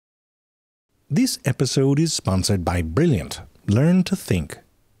This episode is sponsored by Brilliant. Learn to think.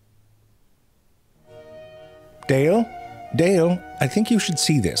 Dale? Dale, I think you should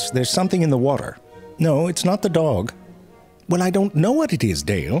see this. There's something in the water. No, it's not the dog. Well, I don't know what it is,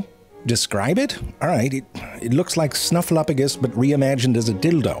 Dale. Describe it? All right, it looks like Snuffleupagus but reimagined as a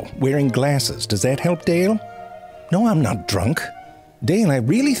dildo, wearing glasses. Does that help, Dale? No, I'm not drunk. Dale, I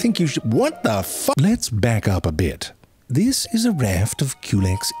really think you should... What the fuck? Let's back up a bit. This is a raft of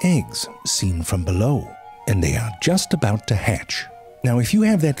Culex eggs, seen from below, and they are just about to hatch. Now, if you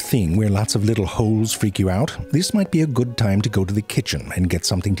have that thing where lots of little holes freak you out, this might be a good time to go to the kitchen and get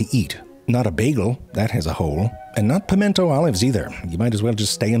something to eat. Not a bagel, that has a hole, and not pimento olives either. You might as well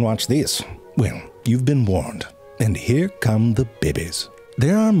just stay and watch this. Well, you've been warned, and here come the babies.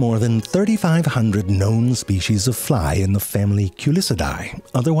 There are more than 3,500 known species of fly in the family Culicidae,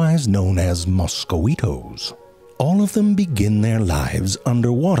 otherwise known as mosquitos. All of them begin their lives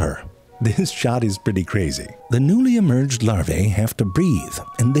underwater. This shot is pretty crazy. The newly emerged larvae have to breathe,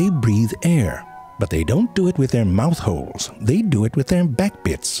 and they breathe air. But they don't do it with their mouth holes, they do it with their back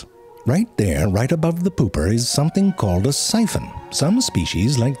bits. Right there, right above the pooper, is something called a siphon. Some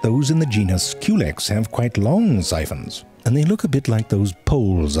species, like those in the genus Culex, have quite long siphons, and they look a bit like those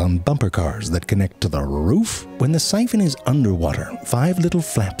poles on bumper cars that connect to the roof. When the siphon is underwater, 5 little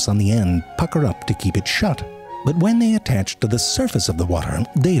flaps on the end pucker up to keep it shut. But when they attach to the surface of the water,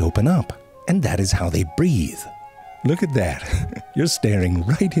 they open up, and that is how they breathe. Look at that. You're staring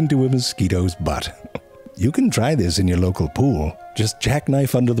right into a mosquito's butt. You can try this in your local pool. Just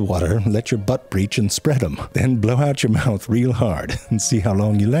jackknife under the water, let your butt breach and spread them. Then blow out your mouth real hard and see how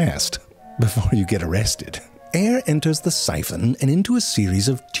long you last before you get arrested. Air enters the siphon and into a series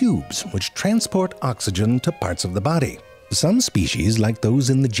of tubes which transport oxygen to parts of the body. Some species, like those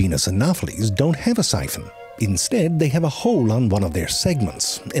in the genus Anopheles, don't have a siphon. Instead, they have a hole on one of their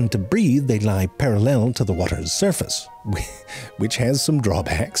segments, and to breathe they lie parallel to the water's surface, which has some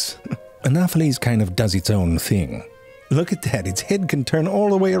drawbacks. Anopheles kind of does its own thing. Look at that, its head can turn all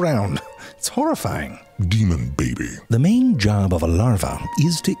the way around. It's horrifying. Demon baby. The main job of a larva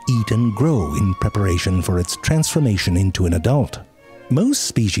is to eat and grow in preparation for its transformation into an adult. Most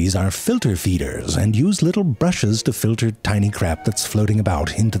species are filter feeders and use little brushes to filter tiny crap that's floating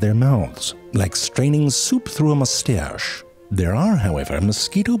about into their mouths, like straining soup through a mustache. There are, however,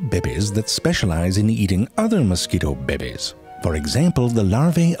 mosquito babies that specialize in eating other mosquito babies. For example, the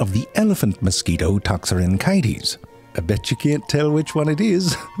larvae of the elephant mosquito Toxorhynchites. I bet you can't tell which one it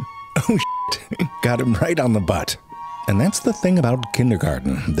is. Oh shit, got him right on the butt. And that's the thing about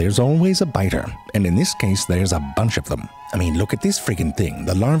kindergarten. There's always a biter, and in this case there's a bunch of them. I mean, look at this friggin' thing,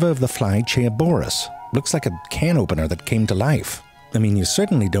 the larva of the fly Chaeborus. Looks like a can opener that came to life. I mean, you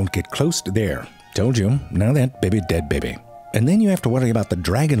certainly don't get close to there. Told you, now that baby dead baby. And then you have to worry about the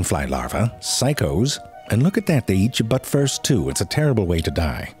dragonfly larva, psychos. And look at that, they eat your butt first too. It's a terrible way to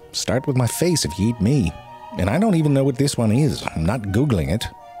die. Start with my face if you eat me. And I don't even know what this one is. I'm not Googling it.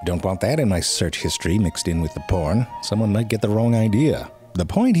 Don't want that in my search history mixed in with the porn. Someone might get the wrong idea. The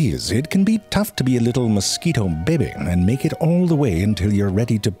point is, it can be tough to be a little mosquito baby and make it all the way until you're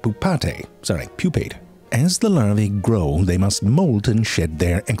ready to pupate. As the larvae grow, they must molt and shed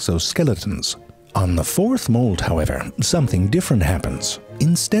their exoskeletons. On the 4th molt, however, something different happens.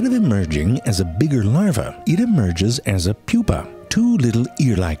 Instead of emerging as a bigger larva, it emerges as a pupa. 2 little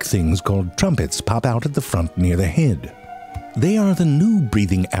ear-like things called trumpets pop out at the front near the head. They are the new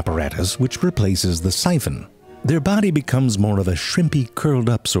breathing apparatus which replaces the siphon. Their body becomes more of a shrimpy,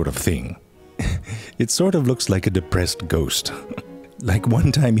 curled-up sort of thing. It sort of looks like a depressed ghost. Like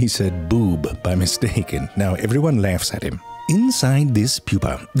one time he said boob by mistake, and now everyone laughs at him. Inside this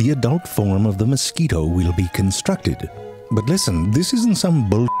pupa, the adult form of the mosquito will be constructed. But listen, this isn't some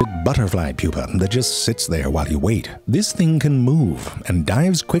bullshit butterfly pupa that just sits there while you wait. This thing can move and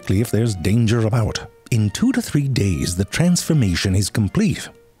dives quickly if there's danger about. In 2 to 3 days, the transformation is complete.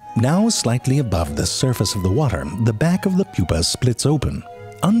 Now slightly above the surface of the water, the back of the pupa splits open.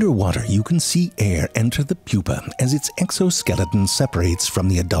 Underwater, you can see air enter the pupa as its exoskeleton separates from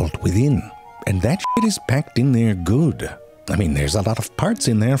the adult within. And that shit is packed in there good. I mean, there's a lot of parts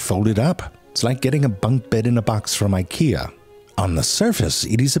in there folded up. It's like getting a bunk bed in a box from IKEA. On the surface,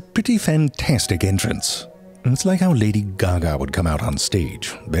 it is a pretty fantastic entrance. It's like how Lady Gaga would come out on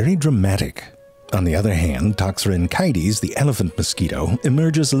stage. Very dramatic. On the other hand, Toxorhynchites, the elephant mosquito,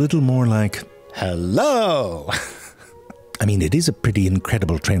 emerges a little more like, hello! I mean, it is a pretty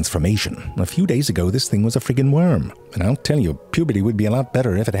incredible transformation. A few days ago, this thing was a friggin' worm. And I'll tell you, puberty would be a lot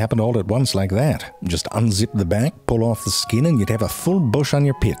better if it happened all at once like that. Just unzip the back, pull off the skin, and you'd have a full bush on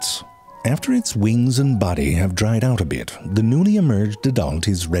your pits. After its wings and body have dried out a bit, the newly emerged adult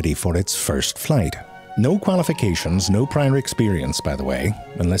is ready for its first flight. No qualifications, no prior experience, by the way,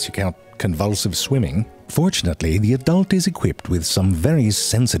 unless you count convulsive swimming. Fortunately, the adult is equipped with some very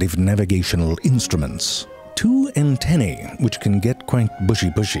sensitive navigational instruments. 2 antennae, which can get quite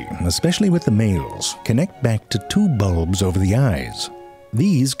bushy-bushy, especially with the males, connect back to 2 bulbs over the eyes.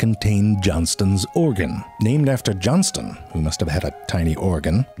 These contain Johnston's organ. Named after Johnston, who must have had a tiny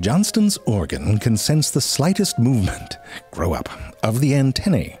organ, Johnston's organ can sense the slightest movement, grow up, of the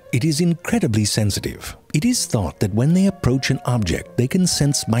antennae. It is incredibly sensitive. It is thought that when they approach an object, they can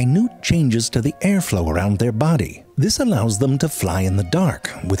sense minute changes to the airflow around their body. This allows them to fly in the dark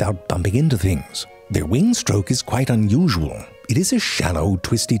without bumping into things. Their wing stroke is quite unusual. It is a shallow,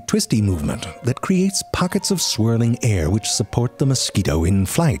 twisty movement that creates pockets of swirling air which support the mosquito in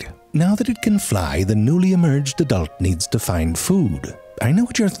flight. Now that it can fly, the newly emerged adult needs to find food. I know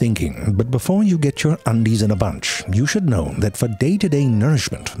what you're thinking, but before you get your undies in a bunch, you should know that for day-to-day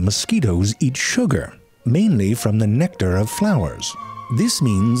nourishment, mosquitoes eat sugar, mainly from the nectar of flowers. This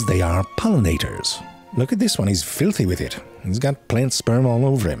means they are pollinators. Look at this one, he's filthy with it. He's got plant sperm all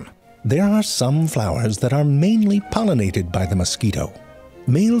over him. There are some flowers that are mainly pollinated by the mosquito.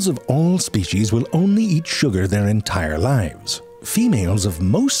 Males of all species will only eat sugar their entire lives. Females of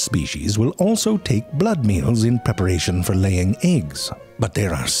most species will also take blood meals in preparation for laying eggs. But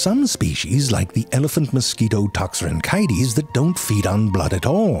there are some species, like the elephant mosquito Toxorhynchides, that don't feed on blood at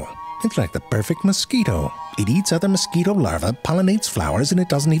all. It's like the perfect mosquito. It eats other mosquito larvae, pollinates flowers, and it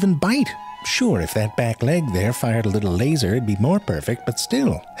doesn't even bite. Sure, if that back leg there fired a little laser, it'd be more perfect, but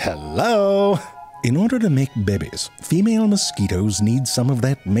still. Hello! In order to make babies, female mosquitoes need some of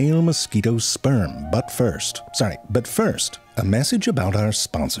that male mosquito sperm. But first, a message about our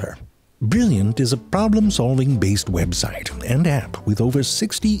sponsor. Brilliant is a problem-solving based website and app with over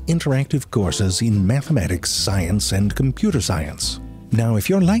 60 interactive courses in mathematics, science, and computer science. Now, if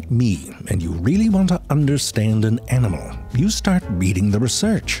you're like me and you really want to understand an animal, you start reading the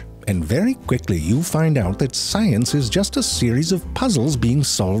research. And very quickly you find out that science is just a series of puzzles being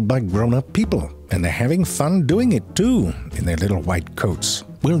solved by grown-up people. And they're having fun doing it too, in their little white coats.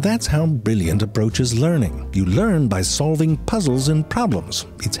 Well, that's how Brilliant approaches learning. You learn by solving puzzles and problems.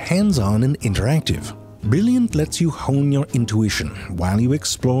 It's hands-on and interactive. Brilliant lets you hone your intuition while you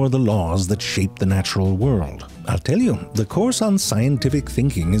explore the laws that shape the natural world. I'll tell you, the course on scientific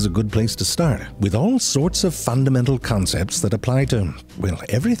thinking is a good place to start, with all sorts of fundamental concepts that apply to, well,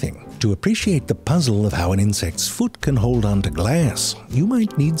 everything. To appreciate the puzzle of how an insect's foot can hold onto glass, you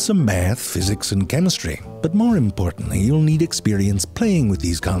might need some math, physics, and chemistry. But more importantly, you'll need experience playing with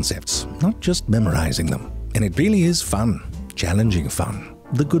these concepts, not just memorizing them. And it really is fun. Challenging fun.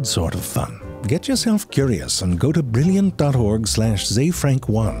 The good sort of fun. Get yourself curious and go to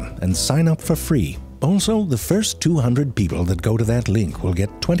brilliant.org/ZayFrank1 and sign up for free. Also, the first 200 people that go to that link will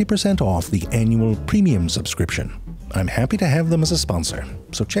get 20% off the annual premium subscription. I'm happy to have them as a sponsor,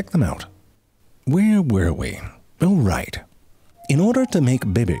 so check them out. Where were we? Oh, right. In order to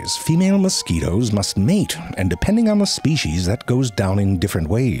make babies, female mosquitoes must mate, and depending on the species, that goes down in different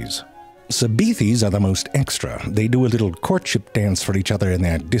ways. Sabethis are the most extra. They do a little courtship dance for each other in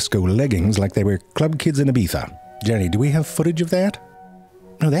their disco leggings like they were club kids in Ibiza. Jerry, do we have footage of that?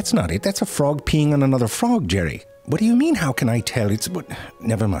 No, that's not it. That's a frog peeing on another frog, Jerry. What do you mean, how can I tell? It's what?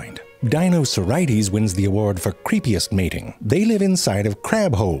 Never mind. Dinosaurides wins the award for creepiest mating. They live inside of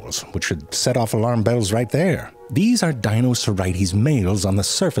crab holes, which should set off alarm bells right there. These are Dinosaurides males on the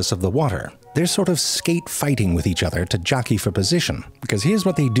surface of the water. They're sort of skate fighting with each other to jockey for position. Because here's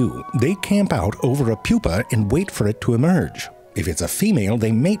what they do. They camp out over a pupa and wait for it to emerge. If it's a female,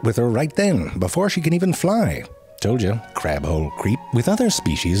 they mate with her right then, before she can even fly. Told you, crab hole creep. With other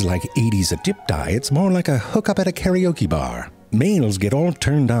species like Aedes aegypti, it's more like a hookup at a karaoke bar. Males get all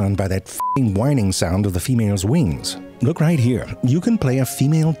turned on by that f***ing whining sound of the female's wings. Look right here. You can play a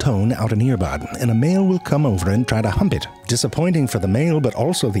female tone out an earbud, and a male will come over and try to hump it. Disappointing for the male, but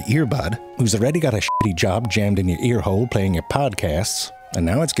also the earbud, who's already got a shitty job jammed in your ear hole playing your podcasts, and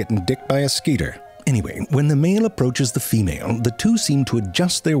now it's getting dicked by a skeeter. Anyway, when the male approaches the female, the two seem to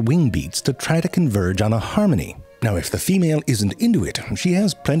adjust their wing beats to try to converge on a harmony. Now, if the female isn't into it, she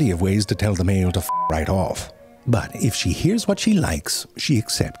has plenty of ways to tell the male to f*** right off. But if she hears what she likes, she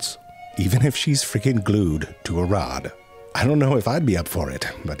accepts. Even if she's freaking glued to a rod. I don't know if I'd be up for it,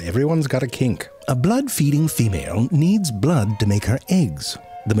 but everyone's got a kink. A blood-feeding female needs blood to make her eggs.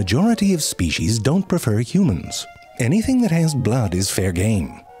 The majority of species don't prefer humans. Anything that has blood is fair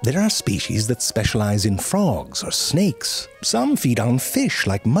game. There are species that specialize in frogs or snakes. Some feed on fish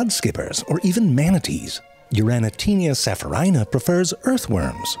like mudskippers or even manatees. Uranotaenia sapphirina prefers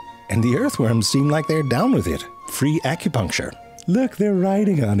earthworms. And the earthworms seem like they're down with it. Free acupuncture. Look, they're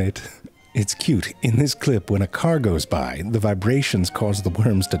riding on it. It's cute. In this clip, when a car goes by, the vibrations cause the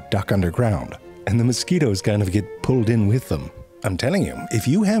worms to duck underground, and the mosquitoes kind of get pulled in with them. I'm telling you, if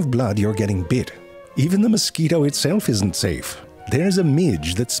you have blood, you're getting bit. Even the mosquito itself isn't safe. There's a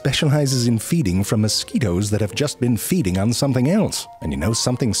midge that specializes in feeding from mosquitoes that have just been feeding on something else. And you know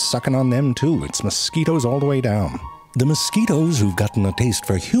something's sucking on them too. It's mosquitoes all the way down. The mosquitoes who've gotten a taste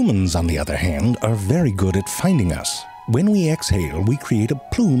for humans, on the other hand, are very good at finding us. When we exhale, we create a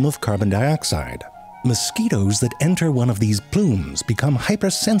plume of carbon dioxide. Mosquitoes that enter one of these plumes become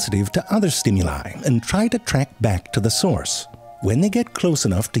hypersensitive to other stimuli and try to track back to the source. When they get close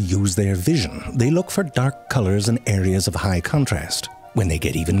enough to use their vision, they look for dark colors and areas of high contrast. When they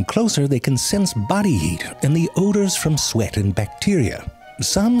get even closer, they can sense body heat and the odors from sweat and bacteria.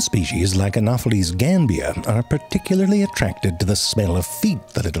 Some species, like Anopheles gambia, are particularly attracted to the smell of feet,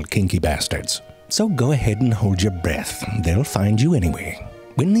 the little kinky bastards. So go ahead and hold your breath. They'll find you anyway.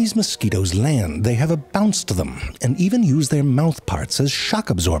 When these mosquitoes land, they have a bounce to them and even use their mouth parts as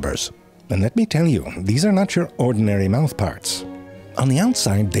shock absorbers. And let me tell you, these are not your ordinary mouth parts. On the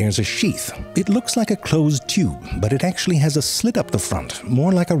outside, there's a sheath. It looks like a closed tube, but it actually has a slit up the front,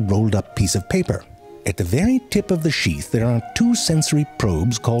 more like a rolled-up piece of paper. At the very tip of the sheath, there are two sensory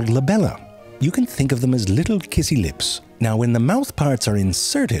probes called labella. You can think of them as little kissy lips. Now, when the mouth parts are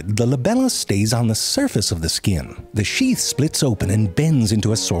inserted, the labella stays on the surface of the skin. The sheath splits open and bends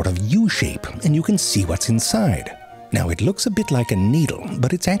into a sort of U shape, and you can see what's inside. Now, it looks a bit like a needle,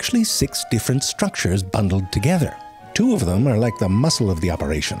 but it's actually 6 different structures bundled together. 2 of them are like the muscle of the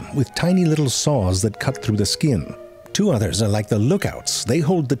operation, with tiny little saws that cut through the skin. 2 others are like the lookouts. They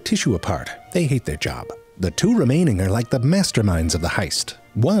hold the tissue apart. They hate their job. The 2 remaining are like the masterminds of the heist.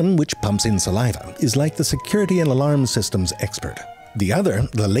 One, which pumps in saliva, is like the security and alarm systems expert. The other,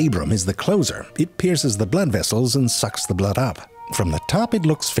 the labrum, is the closer. It pierces the blood vessels and sucks the blood up. From the top, it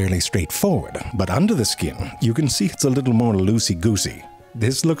looks fairly straightforward, but under the skin, you can see it's a little more loosey-goosey.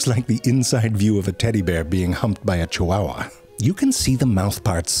 This looks like the inside view of a teddy bear being humped by a chihuahua. You can see the mouth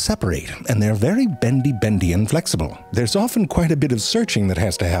parts separate, and they're very bendy and flexible. There's often quite a bit of searching that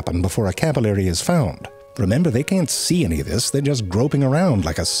has to happen before a capillary is found. Remember, they can't see any of this, they're just groping around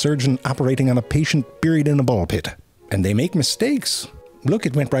like a surgeon operating on a patient buried in a ball pit. And they make mistakes. Look,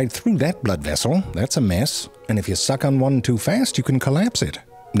 it went right through that blood vessel. That's a mess. And if you suck on one too fast, you can collapse it.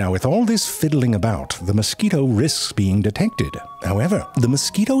 Now, with all this fiddling about, the mosquito risks being detected. However, the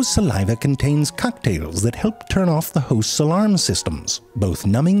mosquito's saliva contains cocktails that help turn off the host's alarm systems, both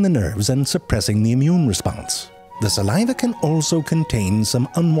numbing the nerves and suppressing the immune response. The saliva can also contain some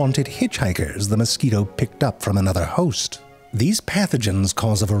unwanted hitchhikers the mosquito picked up from another host. These pathogens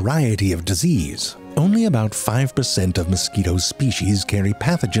cause a variety of disease. Only about 5% of mosquito species carry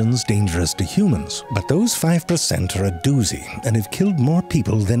pathogens dangerous to humans, but those 5% are a doozy and have killed more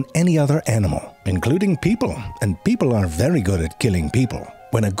people than any other animal, including people, and people are very good at killing people.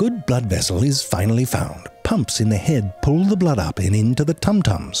 When a good blood vessel is finally found, pumps in the head pull the blood up and into the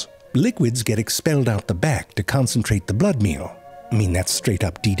tum-tums. Liquids get expelled out the back to concentrate the blood meal. I mean, that's straight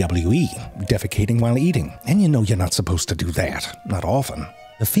up DWE, defecating while eating, and you know you're not supposed to do that, not often.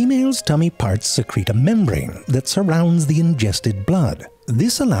 The female's tummy parts secrete a membrane that surrounds the ingested blood.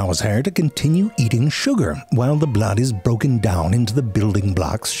 This allows her to continue eating sugar while the blood is broken down into the building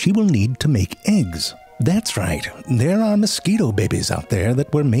blocks she will need to make eggs. That's right, there are mosquito babies out there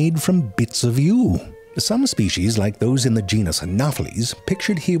that were made from bits of you. Some species, like those in the genus Anopheles,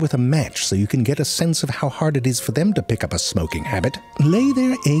 pictured here with a match so you can get a sense of how hard it is for them to pick up a smoking habit, lay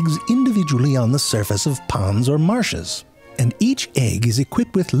their eggs individually on the surface of ponds or marshes. And each egg is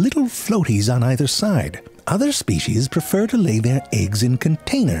equipped with little floaties on either side. Other species prefer to lay their eggs in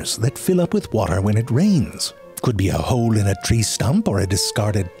containers that fill up with water when it rains. Could be a hole in a tree stump or a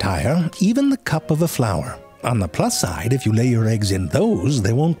discarded tire, even the cup of a flower. On the plus side, if you lay your eggs in those,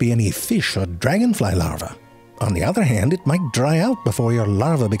 there won't be any fish or dragonfly larvae. On the other hand, it might dry out before your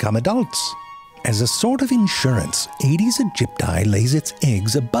larvae become adults. As a sort of insurance, Aedes aegypti lays its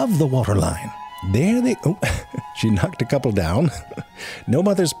eggs above the waterline. There they... Oh, she knocked a couple down. No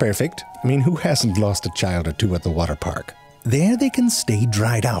mother's perfect. I mean, who hasn't lost a child or two at the water park? There they can stay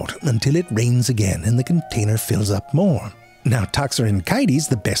dried out until it rains again and the container fills up more. Now, Toxorynchides,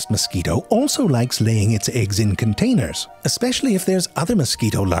 the best mosquito, also likes laying its eggs in containers, especially if there's other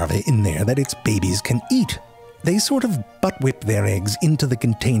mosquito larvae in there that its babies can eat. They sort of butt-whip their eggs into the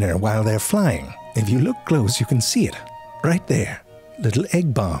container while they're flying. If you look close, you can see it. Right there. Little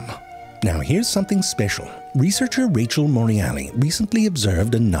egg bomb. Now, here's something special. Researcher Rachel Moriali recently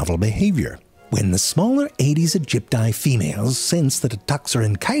observed a novel behavior. When the smaller Aedes aegypti females sense that a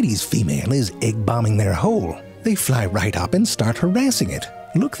Toxorynchides female is egg-bombing their hole, they fly right up and start harassing it.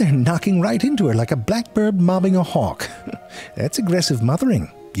 Look, they're knocking right into her like a blackbird mobbing a hawk. That's aggressive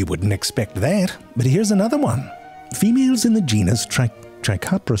mothering. You wouldn't expect that, but here's another one. Females in the genus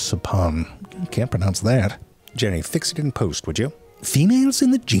Trichoprosopon. Can't pronounce that. Jerry, fix it in post, would you? Females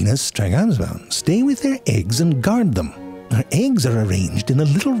in the genus Trichoprosopon stay with their eggs and guard them. Her eggs are arranged in a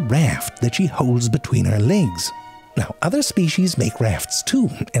little raft that she holds between her legs. Now, other species make rafts too,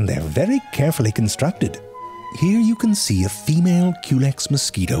 and they're very carefully constructed. Here you can see a female Culex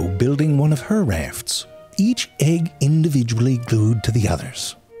mosquito building one of her rafts, each egg individually glued to the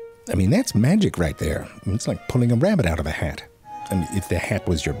others. I mean, that's magic right there. It's like pulling a rabbit out of a hat. I mean, if the hat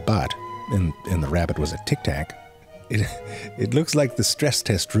was your butt and the rabbit was a Tic Tac, it looks like the stress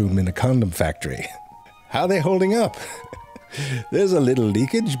test room in a condom factory. How are they holding up? There's a little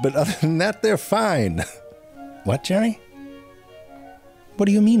leakage, but other than that, they're fine. What, Jerry? What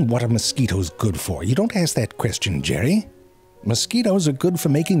do you mean, what are mosquitoes good for? You don't ask that question, Jerry. Mosquitoes are good for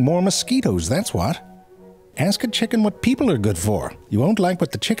making more mosquitoes, that's what. Ask a chicken what people are good for. You won't like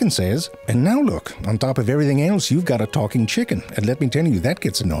what the chicken says. And now look, on top of everything else, you've got a talking chicken. And let me tell you, that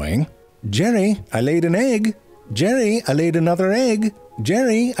gets annoying. Jerry, I laid an egg. Jerry, I laid another egg.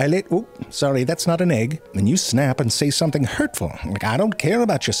 Jerry, I laid... Oh, sorry, that's not an egg. And you snap and say something hurtful. Like, I don't care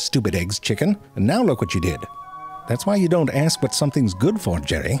about your stupid eggs, chicken. And now look what you did. That's why you don't ask what something's good for,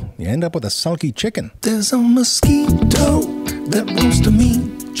 Jerry. You end up with a sulky chicken. There's a mosquito that wants to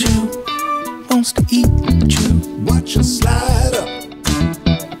meet you, wants to eat you. Watch her slide up.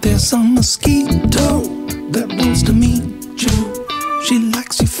 There's a mosquito that wants to meet you. She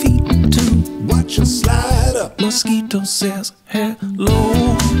likes your feet too. Watch her slide up. Mosquito says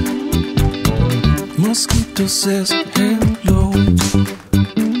hello. Mosquito says hello.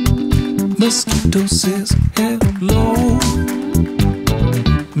 Mosquito says hello.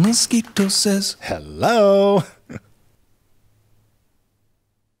 Mosquito says hello.